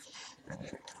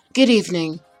Good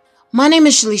evening. My name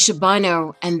is Shalisha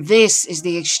Bino, and this is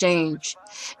The Exchange.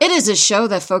 It is a show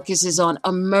that focuses on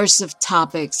immersive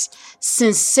topics,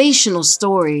 sensational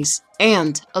stories,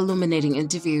 and illuminating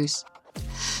interviews.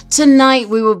 Tonight,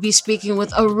 we will be speaking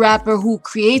with a rapper who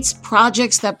creates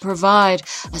projects that provide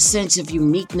a sense of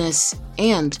uniqueness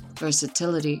and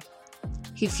versatility.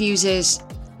 He fuses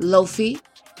Lofi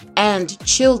and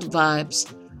chilled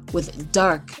vibes with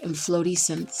dark and floaty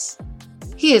synths.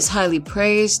 He is highly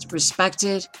praised,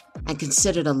 respected, and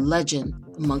considered a legend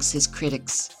amongst his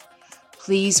critics.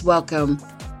 Please welcome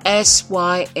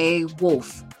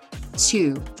SYAWolf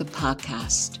to the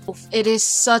podcast. It is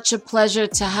such a pleasure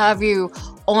to have you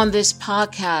on this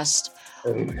podcast.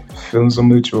 Hey, feeling so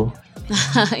mutual.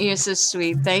 You're so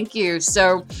sweet. Thank you.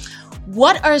 So,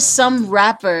 what are some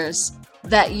rappers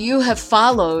that you have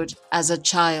followed as a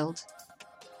child?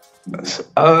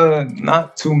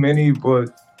 Not too many,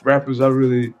 but rappers I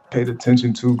really paid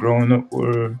attention to growing up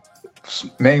were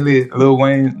mainly Lil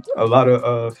Wayne, a lot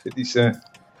of 50 Cent,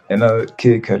 and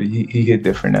Kid Cudi. He hit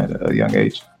different at a young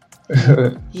age.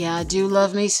 Yeah, I do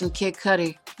love me some Kid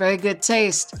Cudi. Very good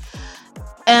taste.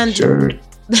 And Sure.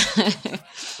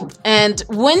 and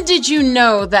when did you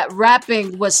know that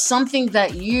rapping was something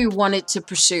that you wanted to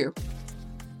pursue?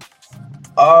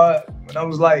 When I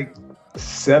was like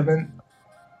 7,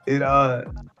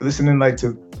 listening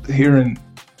to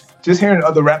hearing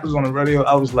other rappers on the radio,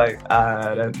 I was like,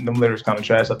 them lyrics kind of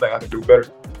trash. I think I could do better.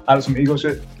 Out of some ego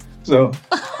shit. So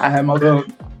I had my little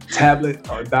tablet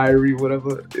or diary,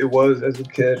 whatever it was as a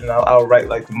kid, and I would write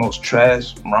like the most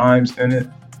trash rhymes in it.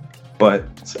 But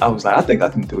I was like, I think I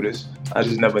can do this. I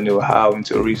just never knew how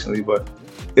until recently. But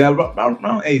yeah,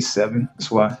 around age 7, that's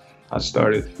why I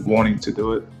started wanting to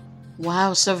do it.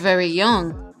 Wow, so very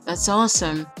young. That's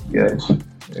awesome. Yes.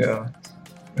 Yeah.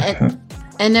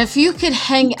 And if you could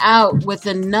hang out with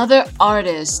another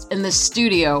artist in the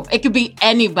studio, it could be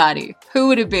anybody. Who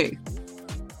would it be?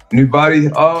 Anybody?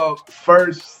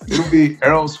 First, it'll be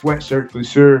Earl Sweatshirt for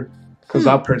sure, because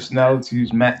our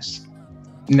personalities match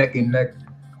neck and neck.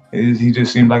 He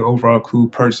just seemed like overall cool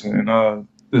person. And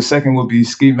the second would be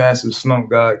Ski Mask Slump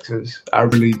God, because I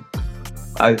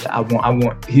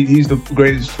want. He's the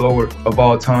greatest flower of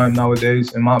all time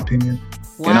nowadays, in my opinion.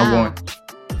 Wow. And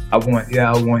I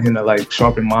want him to like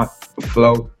sharpen my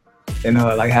flow and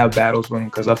have battles with him,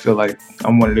 because I feel like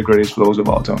I'm one of the greatest flows of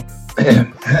all time.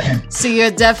 So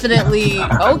you're definitely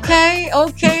okay,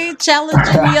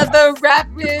 challenging the other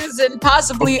rappers and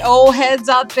possibly old heads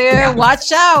out there.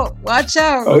 Watch out.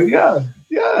 Oh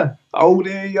yeah, old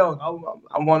and young.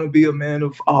 I want to be a man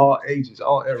of all ages,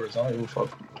 all eras. I don't give a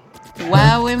fuck.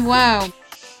 Wow and wow.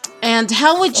 And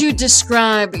how would you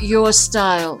describe your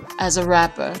style as a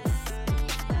rapper?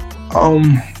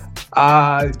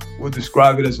 I would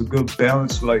describe it as a good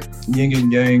balance, like yin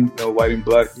and yang, white and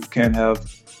black. You can't have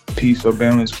peace or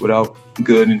balance without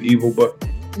good and evil. But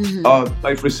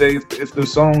like for say, if the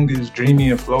song is dreamy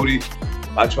and floaty,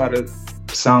 I try to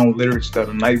sound lyrics that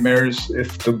are nightmares.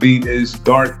 If the beat is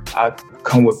dark, I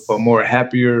come with a more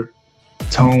happier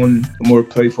tone, a more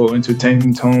playful,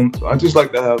 entertaining tone. So I just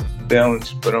like to have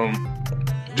balance, but I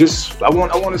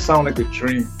want to sound like a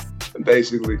dream,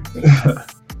 basically.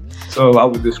 So I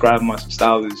would describe my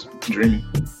style as dreamy,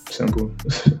 simple.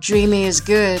 Dreamy is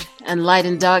good, and light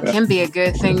and dark can be a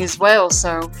good thing as well.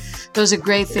 So those are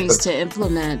great things to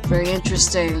implement. Very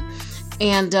interesting.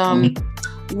 And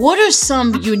what are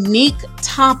some unique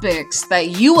topics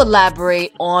that you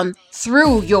elaborate on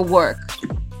through your work?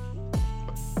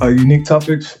 Unique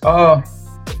topics?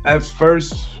 At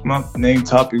first, my main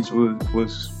topics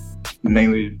was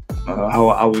mainly how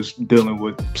I was dealing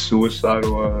with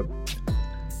suicidal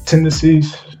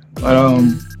tendencies.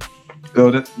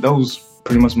 That was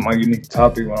pretty much my unique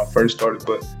topic when I first started.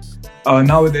 But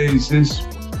nowadays,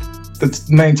 the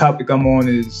main topic I'm on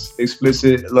is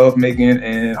explicit love making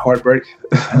and heartbreak.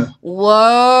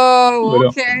 Whoa!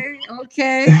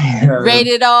 Okay. Yeah.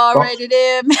 Rated R, rated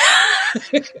M.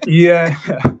 Yeah.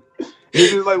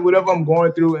 It's just like whatever I'm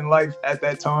going through in life at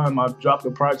that time, I've dropped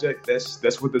a project.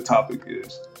 That's what the topic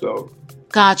is. So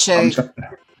Gotcha.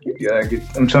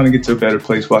 I'm trying to get to a better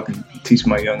place where I can teach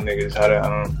my young niggas how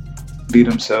to be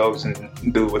themselves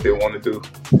and do what they want to do.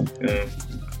 Yeah.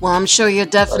 Well, I'm sure you're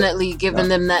definitely giving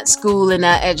them that school and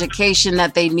that education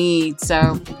that they need.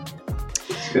 So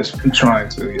Yes, I'm trying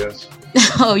to, yes.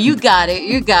 Oh, you got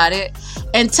it.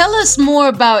 And tell us more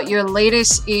about your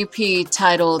latest EP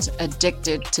titled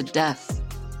Addicted to Death.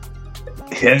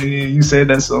 Yeah, you said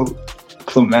that so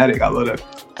climatic. I love that.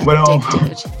 But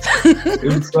it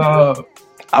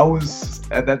was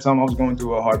at that time I was going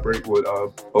through a heartbreak with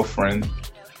a friend.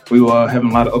 We were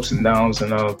having a lot of ups and downs,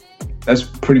 and that's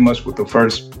pretty much what the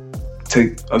first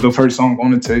song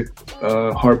on the tape,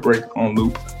 Heartbreak on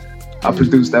Loop. I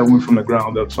produced that one from the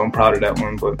ground up, so I'm proud of that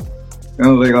one. But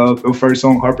the first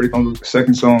song, Heartbreak on Loop, the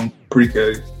second song,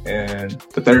 Pre-K, and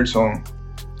the third song,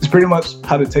 it's pretty much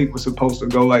how the tape was supposed to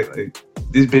go. Like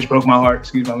this bitch broke my heart,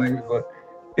 excuse my language, but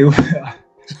it was,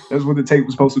 that's what the tape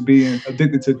was supposed to be. And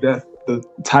Addicted to Death, the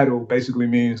title basically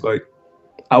means like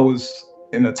I was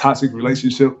in a toxic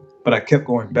relationship, but I kept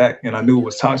going back and I knew it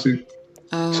was toxic.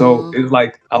 So it's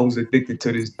like I was addicted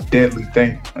to this deadly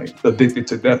thing, like addicted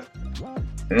to death.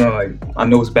 You know, like I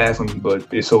know it's bad for me, but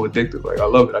it's so addictive. Like I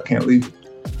love it, I can't leave it.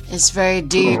 It's very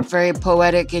deep, very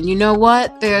poetic. And you know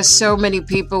what? There are so many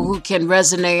people who can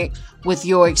resonate with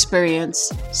your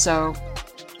experience. So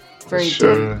very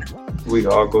deep. We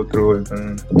all go through it,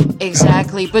 man.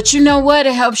 Exactly. But you know what?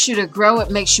 It helps you to grow.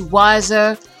 It makes you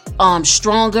wiser,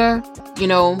 stronger, you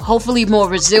know, hopefully more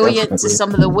resilient to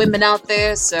some of the women out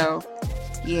there. So,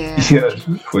 yeah. Yeah,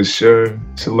 for sure.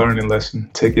 It's a learning lesson.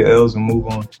 Take your L's and move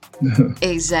on.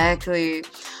 Exactly.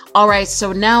 All right.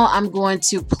 So now I'm going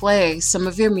to play some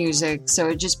of your music.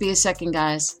 So just be a second,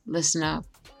 guys. Listen up.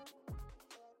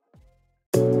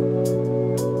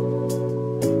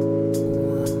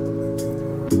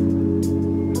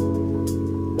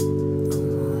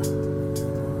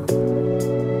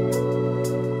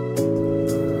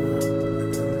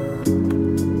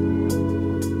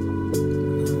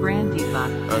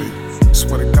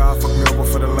 Swear to God, fuck me over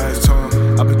for the last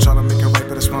time. I've been trying to make it right,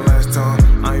 but it's my last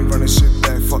time. I ain't running shit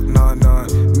back, fuck nah.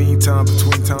 Meantime,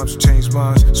 between times, you change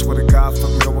minds. Swear to God,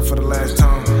 fuck me over for the last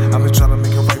time. I've been trying to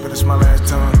make it right, but it's my last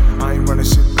time. I ain't running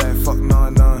shit back, fuck nah.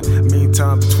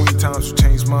 Meantime, between times, you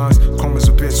change minds. Chroma's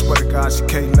a bitch, swear to God, she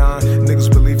K9.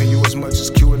 Niggas believe in you as much as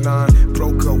QAnon.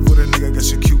 Broke up with a nigga,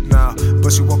 guess you cute now.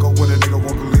 But you woke up with a nigga,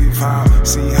 won't believe how.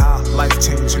 See how life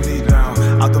change you need now.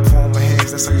 Out the palm of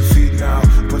hands, that's how you feed now.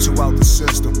 But you out the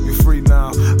system, you're free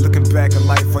now. Looking back at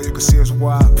life, all you can see is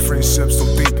why. Friendships so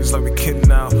deep, it's like we kidding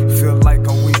now. Feel like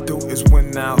all we do is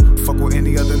win now. Fuck with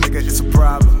any other nigga, it's a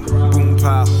problem. Boom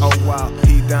pow, oh wow,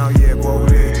 he down, yeah, whoa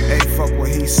there. Hey, fuck what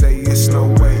he say, it's no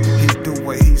way. He do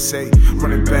what he say,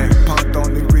 running back, punt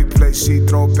on the replay. She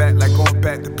throw back like going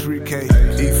back to pre-K.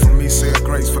 Eat from me, say a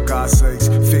grace for God's sakes.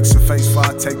 Fix your face before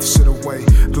I take the shit away.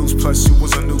 Lose plus you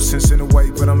was a nuisance in a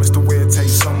way, but I miss the way it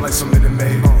tastes. Something like some minute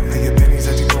made. And your bennies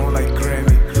that you going like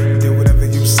Grammy. Did whatever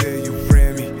you said, you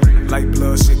ran me. Like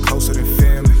blood, shit closer than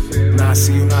family. Now I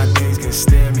see you nowadays can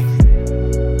stand me.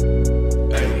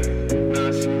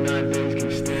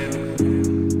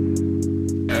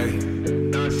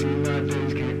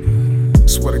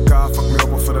 Swear to God, fuck me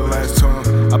over for the last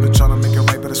time. I've been trying to make it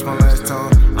right, but it's my last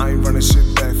time. I ain't running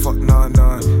shit back, fuck nah.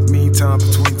 Meantime,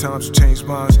 between times, you change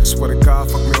minds. Swear to God,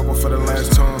 fuck me over for the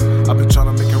last time. I've been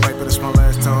trying to make it right, but it's my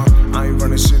last time. I ain't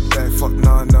running shit back, fuck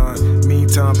nah.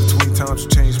 Meantime, between times, you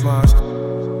change minds.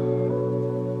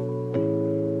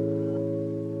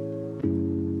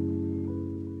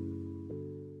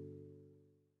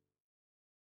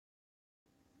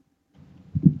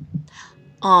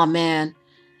 Oh man,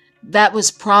 that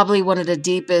was probably one of the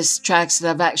deepest tracks that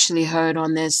I've actually heard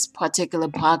on this particular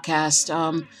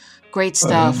podcast. Great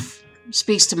stuff.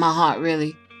 Speaks to my heart,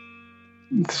 really.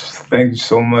 Thank you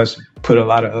so much. Put a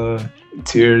lot of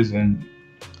tears and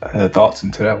thoughts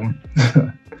into that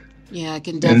one. Yeah, I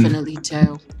can definitely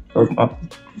tell.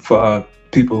 For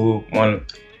people who want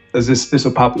to, it's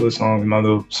a popular song in my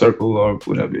little circle or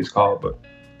whatever it's called, but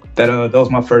that was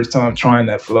my first time trying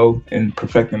that flow and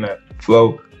perfecting that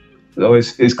flow. So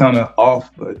it's kind of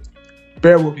off, but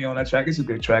bear with me on that track. It's a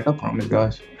good track, I promise,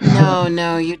 guys.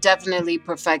 No, you definitely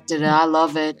perfected it. I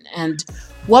love it. And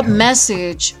what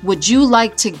message would you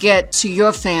like to get to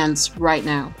your fans right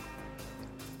now?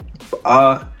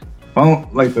 I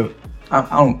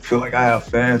don't feel like I have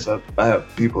fans. I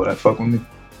have people that fuck with me.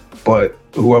 But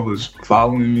whoever's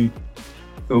following me,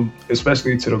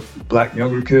 especially to the black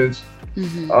younger kids,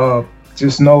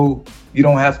 just know you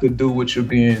don't have to do what you're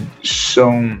being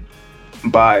shown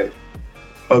by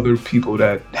other people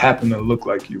that happen to look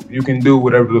like you. You can do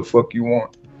whatever the fuck you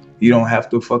want. You don't have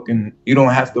to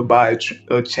buy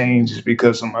a chain just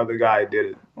because some other guy did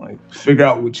it. Like, figure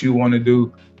out what you want to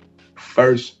do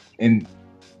first and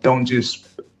don't just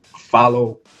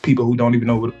follow people who don't even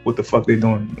know what the fuck they're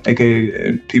doing,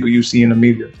 aka people you see in the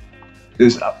media.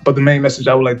 But the main message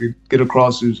I would like to get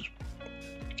across is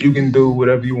you can do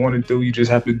whatever you want to do. You just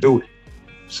have to do it.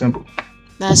 Simple.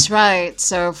 That's right.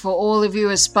 So for all of you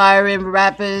aspiring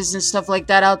rappers and stuff like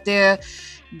that out there,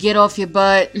 get off your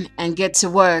butt and get to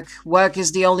work. Work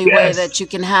is the only way that you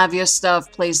can have your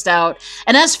stuff placed out.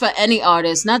 And that's for any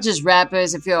artist, not just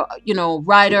rappers. If you're,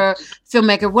 writer,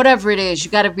 filmmaker, whatever it is,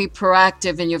 you got to be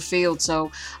proactive in your field.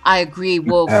 So I agree,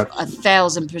 Wolf,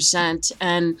 1,000%.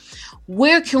 And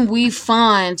where can we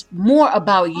find more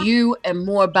about you and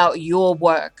more about your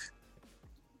work?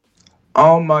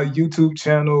 On my YouTube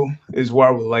channel is where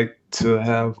I would like to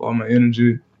have all my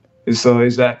energy. It's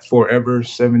at Forever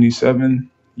 77.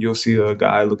 You'll see a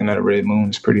guy looking at a red moon.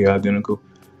 It's pretty identical.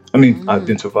 I mean,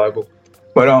 identifiable.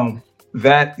 But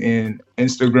that and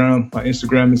Instagram. My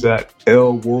Instagram is at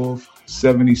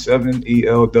SYAWolf77,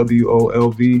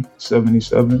 ELWOLV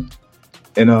 77.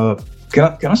 And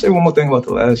can I say one more thing about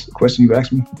the last question you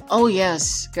asked me? Oh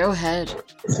yes, go ahead.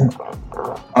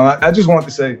 I just want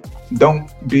to say,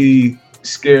 don't be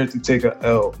scared to take a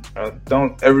L.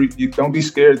 Don't be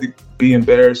scared to be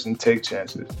embarrassed and take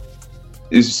chances.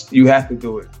 You have to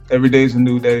do it. Every day is a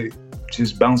new day.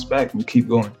 Just bounce back and keep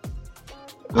going.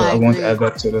 I want to add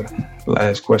that to the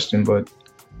last question, but yeah.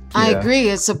 I agree.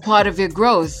 It's a part of your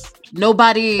growth.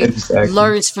 Nobody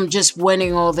learns from just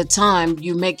winning all the time.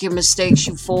 You make your mistakes,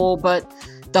 you fall, but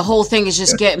the whole thing is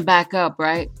just getting back up,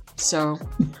 right? So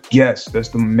yes, that's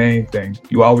the main thing.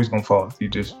 You always gonna fall.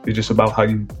 It's just about how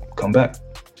you come back.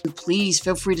 Please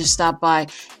feel free to stop by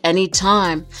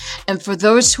anytime. And for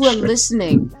those who are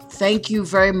listening, thank you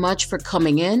very much for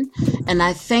coming in. And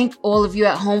I thank all of you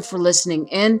at home for listening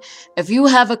in. If you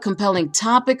have a compelling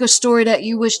topic or story that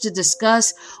you wish to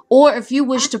discuss, or if you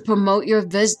wish to promote your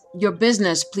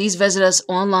business, please visit us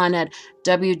online at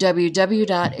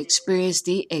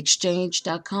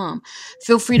www.experiencetheexchange.com.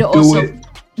 Feel free to also...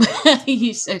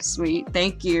 You're so sweet.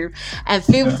 Thank you. And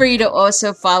feel free to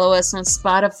also follow us on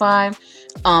Spotify,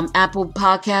 Apple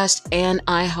Podcast, and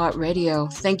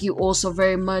iHeartRadio. Thank you also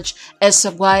very much,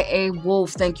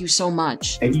 SYAWolf. Thank you so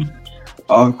much. Hey,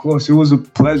 of course, it was a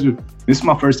pleasure. This is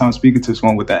my first time speaking to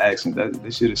someone with that accent.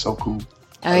 This shit is so cool.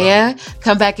 Oh, yeah?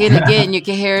 Come back in again. You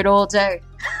can hear it all day.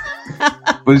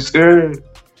 For sure.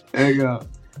 Hey,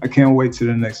 I can't wait to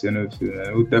the next interview.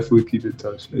 We'll definitely keep in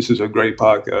touch. This is a great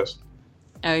podcast.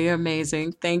 Oh, you're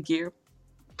amazing. Thank you.